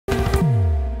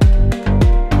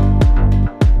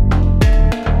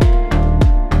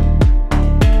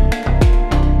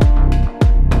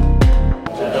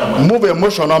move a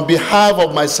motion on behalf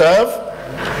of myself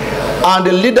and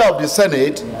the leader of the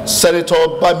Senate, Senator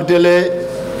Bamidele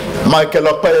Michael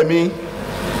Okpeyemi,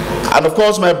 and of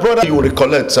course my brother. You will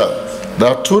recollect, sir,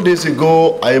 that 2 days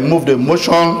ago I moved a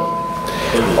motion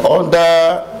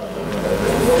under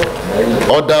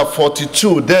Order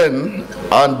 42 then,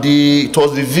 and it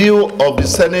was the view of the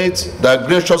Senate that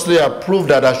graciously approved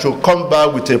that I should come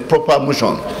back with a proper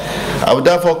motion. I will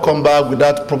therefore come back with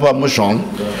that proper motion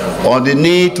on the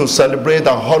need to celebrate and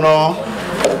honor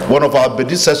one of our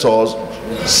predecessors,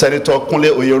 Senator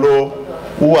Kunle Oyero,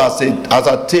 who has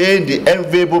attained the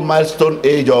enviable milestone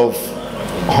age of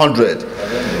 100.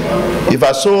 If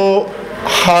I so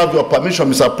have your permission,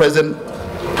 Mr. President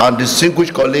and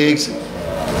distinguished colleagues,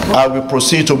 I will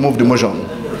proceed to move the motion.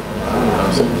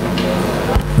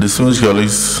 Distinguished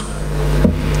colleagues,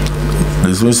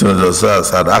 distinguished Senator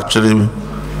Sass had actually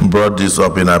brought this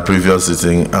up in our previous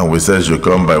sitting, and we said it should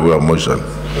come by way of motion.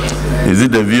 Is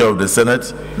it the view of the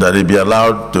Senate that it be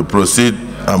allowed to proceed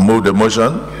and move the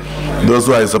motion? Those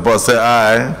who are in support say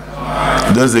aye.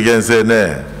 Those against say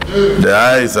nay. The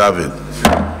ayes have it.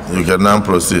 You can now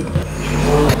proceed.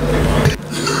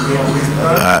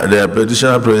 The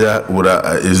petitioner prayer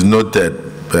is noted.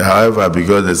 However,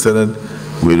 because the Senate,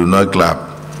 we do not clap.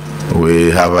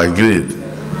 We have agreed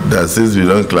that since we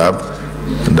don't clap,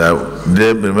 that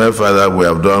they remember further we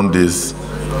have done this.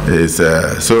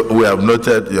 So we have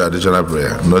noted your additional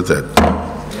prayer. Noted.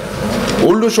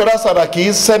 Olusola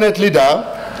Saraki, Senate leader,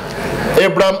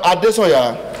 Abraham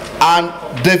Adesoya, and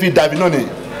David Davinoni,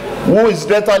 who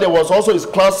incidentally was also his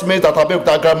classmate at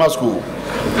Abeokuta Grammar School,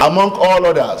 among all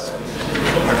others.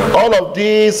 All of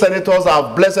these senators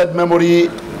have blessed memory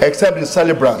except the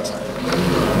celebrant.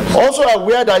 Also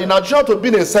aware that in addition to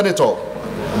being a senator,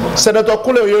 Senator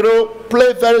Kunle Oyero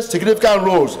played very significant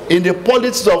roles in the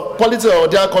politics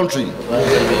of their country,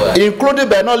 including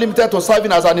but not limited to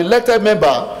serving as an elected member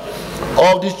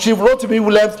of the Chief Rotimi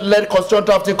Williams-led Constitutional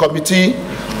Drafting Committee,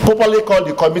 popularly called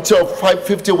the Committee of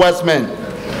 550 Wise Men,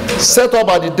 set up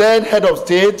by the then head of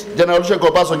state, General Olusegun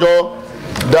Obasanjo,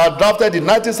 that drafted the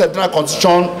 1979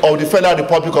 Constitution of the Federal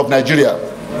Republic of Nigeria.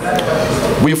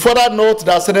 We further note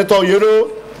that Senator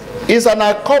Oyero is an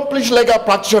accomplished legal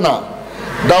practitioner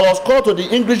that was called to the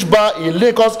English bar in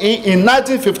Lagos in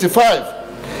 1955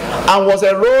 and was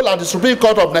enrolled at the Supreme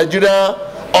Court of Nigeria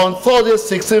on Thursday,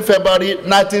 16 February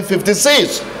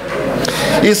 1956.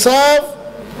 He served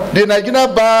the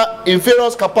Nigerian bar in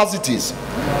various capacities,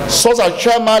 such as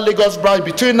Chairman Lagos branch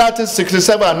between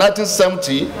 1967 and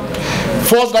 1970,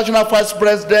 first National Vice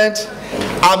President,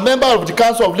 and member of the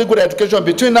Council of Legal Education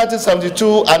between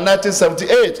 1972 and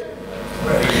 1978.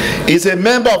 He is a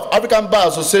member of African Bar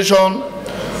Association,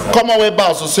 Commonwealth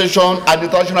Bar Association, and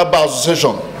International Bar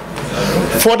Association.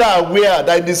 Further aware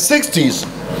that in the 60s,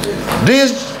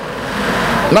 this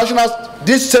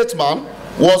statesman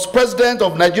was president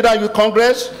of Nigerian Youth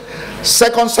Congress,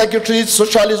 second secretary,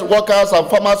 Socialist Workers and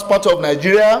Farmers Party of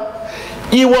Nigeria.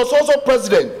 He was also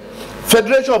president,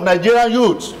 Federation of Nigerian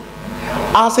Youth.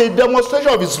 As a demonstration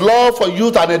of his love for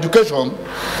youth and education,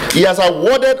 he has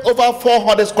awarded over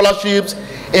 400 scholarships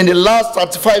in the last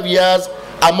 35 years,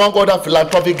 among other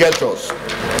philanthropic gestures.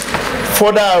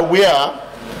 Further aware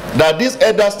that this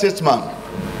elder statesman,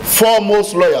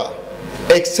 foremost lawyer,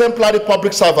 exemplary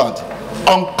public servant,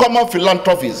 uncommon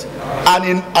philanthropist,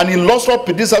 and an illustrious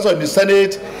predecessor in the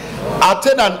Senate,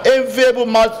 attained an enviable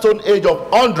milestone age of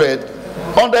 100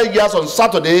 years on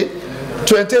Saturday,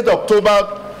 28th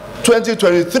October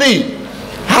 2023,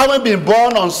 having been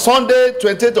born on Sunday,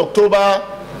 28th October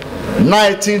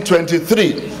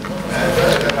 1923.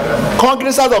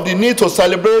 Cognizant of the need to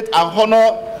celebrate and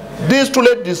honor this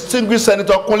truly distinguished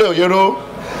Senator Kunle Oyero,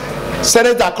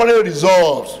 Senate currently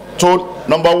resolves to,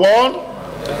 number one,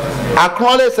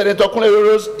 acknowledge Senator Kunle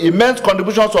Oyero's immense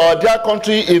contributions to our dear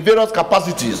country in various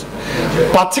capacities,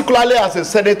 particularly as a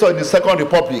senator in the Second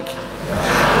Republic.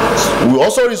 We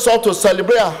also resolve to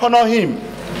celebrate and honor him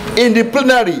in the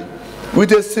plenary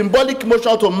with a symbolic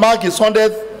motion to mark his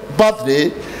 100th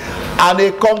birthday and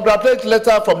a congratulatory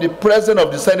letter from the President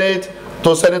of the Senate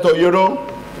to Senator Oyero.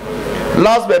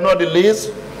 Last but not the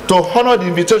least, to honor the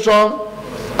invitation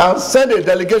and send a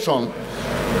delegation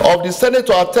of the Senate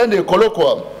to attend a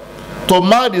colloquium to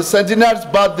mark the centenary's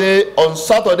birthday on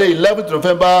Saturday, 11th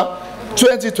November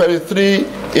 2023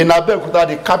 in Abeokuta,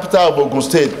 the capital of Ogun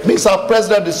State. Mr.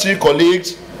 President, distinguished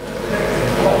colleagues,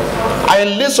 I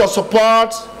enlist your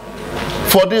support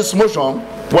for this motion.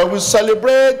 When we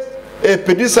celebrate a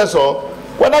predecessor,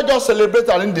 we're not just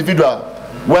celebrating an individual,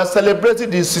 we're celebrating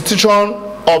the institution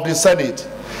of the Senate.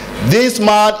 This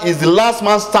man is the last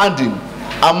man standing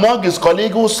among his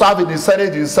colleagues who served in the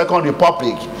Senate in the Second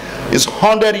Republic. He's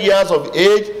 100 years of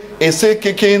age, is still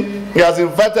kicking. He has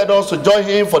invited us to join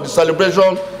him for the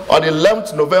celebration on the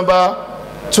 11th November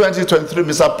 2023.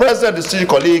 Mr. President, distinguished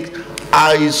colleagues,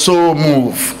 I so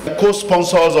move.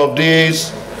 Co-sponsors of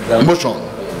this motion.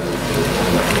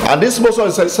 And this motion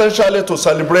is essentially to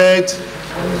celebrate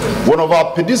one of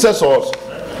our predecessors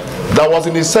that was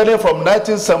in the Senate from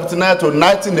 1979 to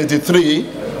 1983.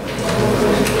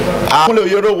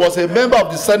 Kunle was a member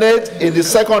of the Senate in the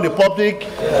Second Republic,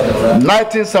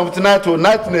 1979 to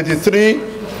 1983,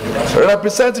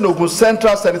 representing Ogun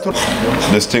Central Senatorial.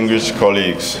 Distinguished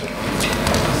colleagues,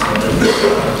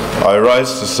 I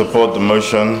rise to support the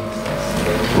motion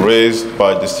raised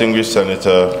by distinguished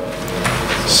Senator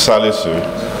Salisu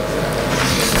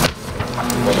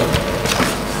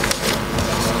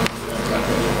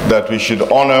that we should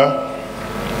honor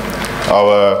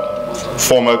our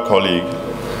former colleague,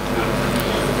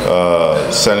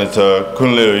 Senator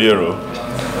Kunle Oyero,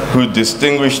 who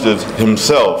distinguished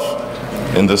himself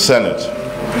in the Senate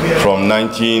from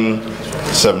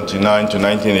 1979 to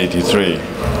 1983.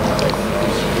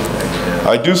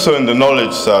 I do so in the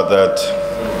knowledge, sir, that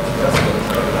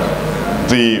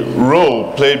the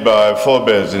role played by our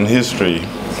forebears in history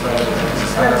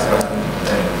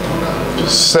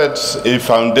sets a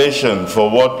foundation for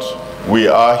what we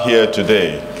are here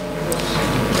today.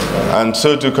 And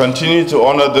so to continue to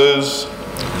honor those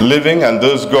living and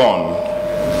those gone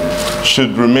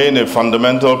should remain a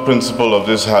fundamental principle of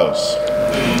this House.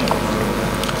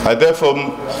 I therefore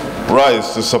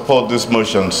rise to support this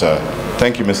motion, sir.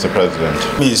 Thank you, Mr. President.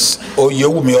 Ms.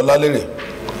 Oyewumi Olalere,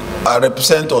 I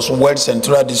represent Osun West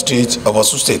Central District of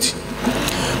Osun State.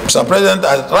 Mr. President,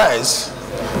 I rise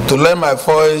to lend my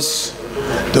voice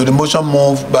to the motion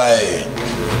moved by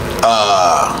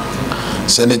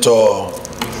Senator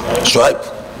Swipe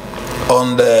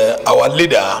on our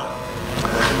leader,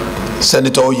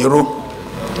 Senator Oyero.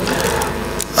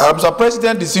 Mr.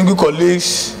 President, distinguished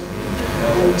colleagues,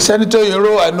 Senator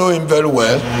Oyero, I know him very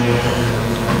well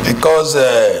because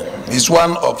he's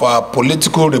one of our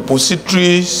political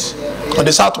repositories on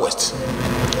the Southwest.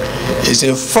 He's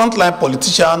a frontline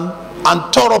politician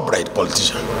and thoroughbred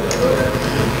politician.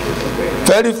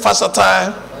 Very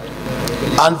versatile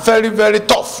and very, very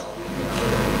tough.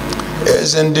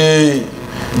 He's in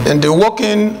the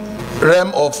working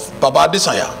realm of Baba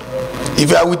Adesanya. If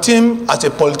you are with him as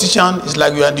a politician, it's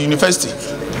like you are in the university.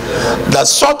 That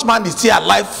such man is still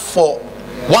alive for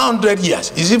 100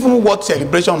 years. It's even worth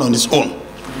celebration on its own.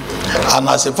 And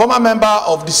as a former member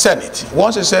of the Senate,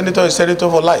 once a senator is senator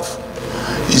for life.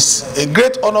 It's a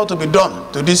great honor to be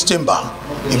done to this chamber.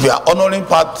 If we are honoring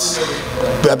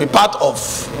we will be part of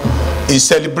a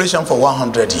celebration for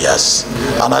 100 years.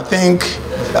 And I think,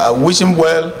 wish him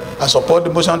well. I support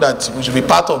the motion that we should be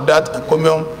part of that and come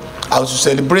on. I will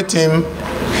celebrate him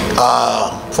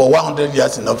for 100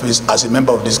 years in office as a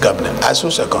member of this cabinet. I so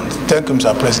second. Thank you,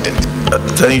 Mr. President.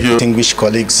 Thank you. Distinguished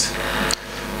colleagues,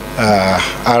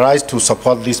 I rise to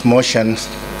support this motion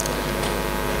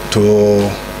to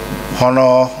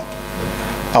honor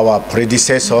our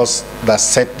predecessors that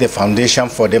set the foundation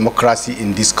for democracy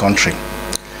in this country.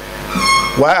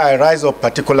 Why I rise up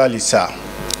particularly, sir,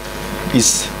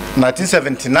 is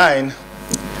 1979,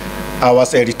 I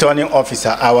was a returning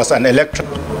officer. I was an elector.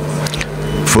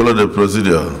 Follow the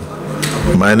procedure.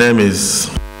 My name is...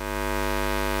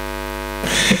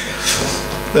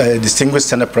 Distinguished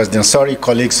Senate President, sorry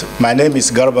colleagues, my name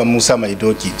is Garba Musa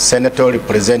Maidoki, Senator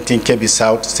representing Kebbi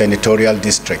South Senatorial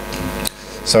District.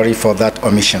 Sorry for that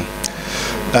omission.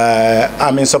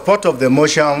 I'm in support of the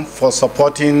motion for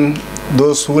supporting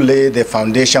those who lay the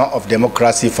foundation of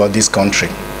democracy for this country.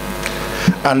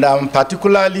 And I'm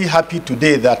particularly happy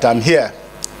today that I'm here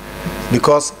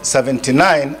because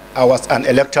 79, I was an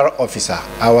electoral officer.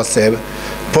 I was a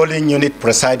polling unit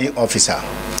presiding officer.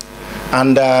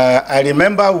 And I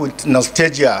remember with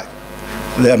nostalgia,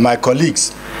 my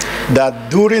colleagues,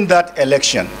 that during that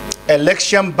election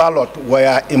ballots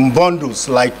were in bundles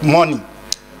like money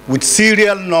with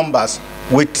serial numbers,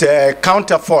 with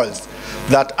counterfoils,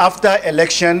 that after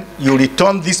election, you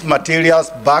return these materials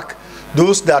back.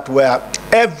 Those that were,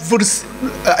 every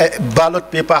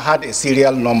ballot paper had a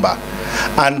serial number.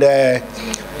 And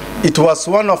it was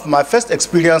one of my first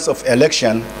experience of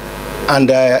election, and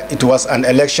it was an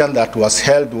election that was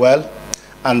held well,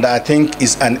 and I think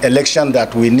it's an election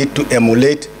that we need to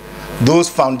emulate. Those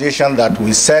foundations that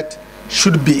we set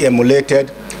should be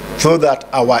emulated so that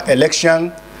our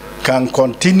election can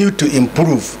continue to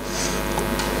improve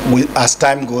as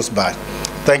time goes by.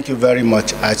 Thank you very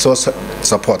much. I so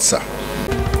support, sir.